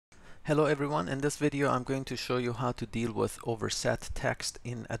Hello everyone, in this video I'm going to show you how to deal with overset text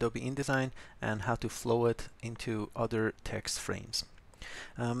in Adobe InDesign and how to flow it into other text frames.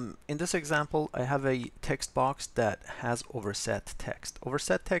 In this example I have a text box that has overset text.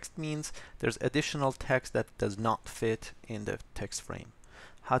 Overset text means there's additional text that does not fit in the text frame.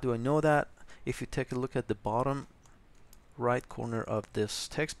 How do I know that? If you take a look at the bottom right corner of this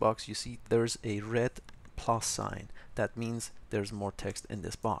text box, you see there's a red plus sign. That means there's more text in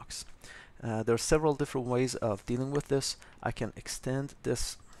this box. There are several different ways of dealing with this. I can extend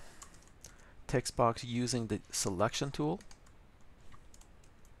this text box using the selection tool.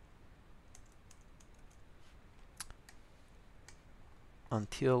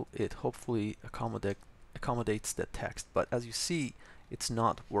 Until it hopefully accommodates the text. But as you see, it's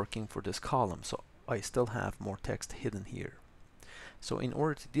not working for this column, so I still have more text hidden here. So in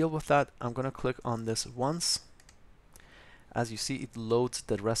order to deal with that, I'm going to click on this once. As you see, it loads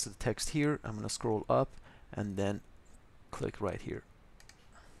the rest of the text here. I'm going to scroll up and then click right here.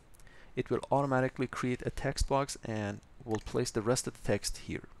 It will automatically create a text box and will place the rest of the text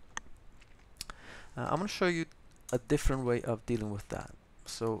here. I'm going to show you a different way of dealing with that.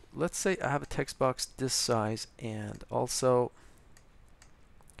 So let's say I have a text box this size, and also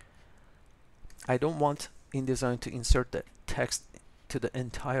I don't want InDesign to insert the text to the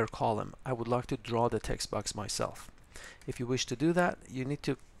entire column. I would like to draw the text box myself. If you wish to do that, you need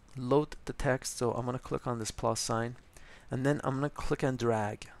to load the text. So I'm going to click on this plus sign, and then I'm going to click and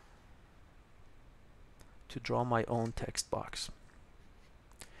drag to draw my own text box.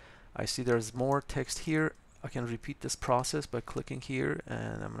 I see there's more text here. I can repeat this process by clicking here,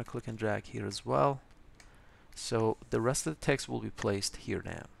 and I'm going to click and drag here as well. So the rest of the text will be placed here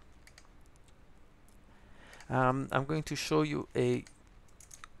now. I'm going to show you a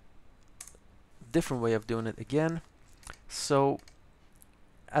different way of doing it again. So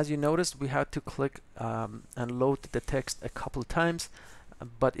as you noticed, we had to click and load the text a couple of times,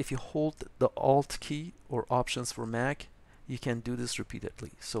 but if you hold the Alt key or Options for Mac, you can do this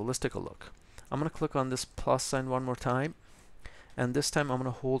repeatedly. So let's take a look. I'm going to click on this plus sign one more time, and this time I'm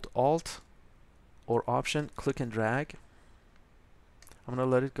going to hold Alt or Option, click and drag. I'm going to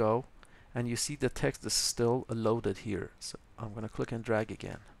let it go, and you see the text is still loaded here. So I'm going to click and drag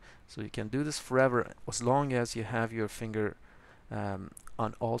again. So you can do this forever as long as you have your finger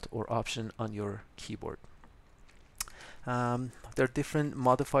on Alt or Option on your keyboard. There are different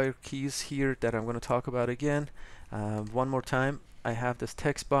modifier keys here that I'm going to talk about again. One more time, I have this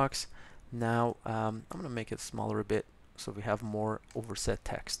text box. Now I'm going to make it smaller a bit so we have more overset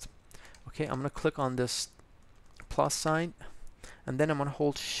text. Okay, I'm going to click on this plus sign, and then I'm going to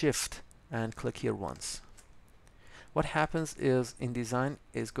hold Shift and click here once. What happens is InDesign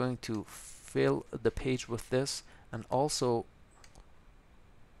is going to fill the page with this, and also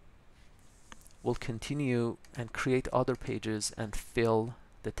will continue and create other pages and fill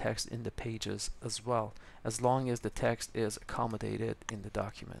the text in the pages as well, as long as the text is accommodated in the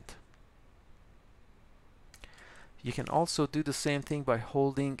document. You can also do the same thing by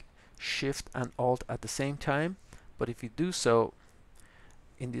holding Shift and Alt at the same time, but if you do so,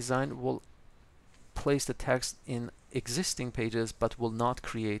 InDesign will place the text in existing pages but will not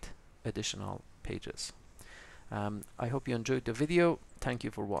create additional pages. I hope you enjoyed the video. Thank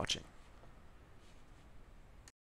you for watching.